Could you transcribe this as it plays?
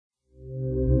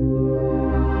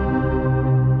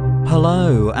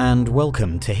Hello and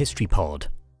welcome to HistoryPod.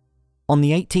 On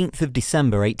the 18th of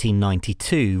December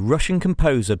 1892, Russian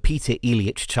composer Peter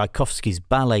Ilyich Tchaikovsky's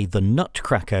ballet The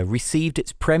Nutcracker received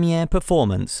its premiere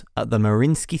performance at the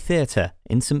Mariinsky Theatre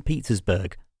in St.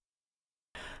 Petersburg.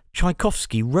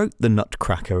 Tchaikovsky wrote The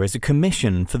Nutcracker as a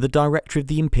commission for the director of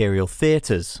the Imperial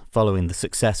Theatres, following the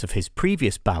success of his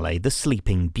previous ballet The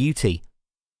Sleeping Beauty.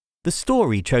 The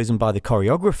story chosen by the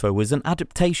choreographer was an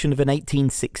adaptation of an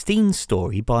 1816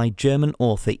 story by German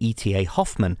author E.T.A.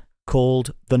 Hoffmann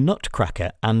called The Nutcracker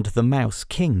and the Mouse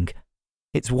King.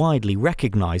 It's widely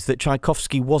recognised that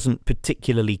Tchaikovsky wasn't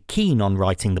particularly keen on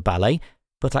writing the ballet,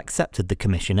 but accepted the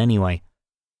commission anyway.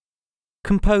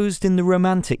 Composed in the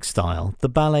Romantic style, the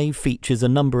ballet features a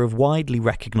number of widely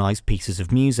recognised pieces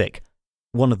of music.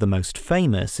 One of the most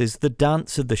famous is the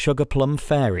Dance of the Sugar Plum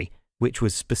Fairy, which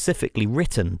was specifically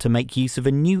written to make use of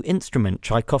a new instrument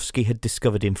Tchaikovsky had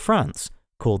discovered in France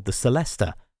called the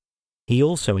celesta. He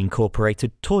also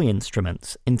incorporated toy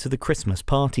instruments into the Christmas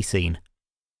party scene.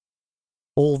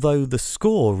 Although the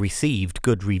score received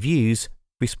good reviews,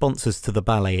 responses to the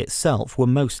ballet itself were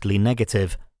mostly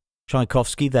negative.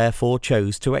 Tchaikovsky therefore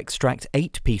chose to extract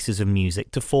 8 pieces of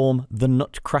music to form the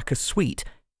Nutcracker Suite,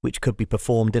 which could be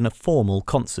performed in a formal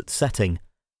concert setting.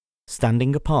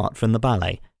 Standing apart from the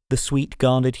ballet, the suite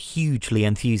garnered hugely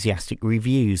enthusiastic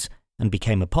reviews and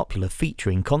became a popular feature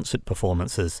in concert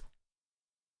performances.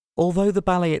 Although the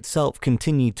ballet itself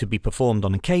continued to be performed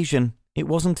on occasion, it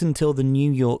wasn't until the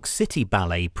New York City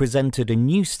Ballet presented a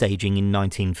new staging in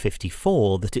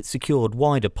 1954 that it secured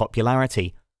wider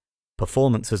popularity.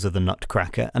 Performances of the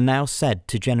Nutcracker are now said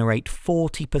to generate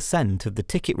 40% of the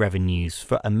ticket revenues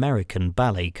for American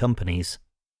ballet companies.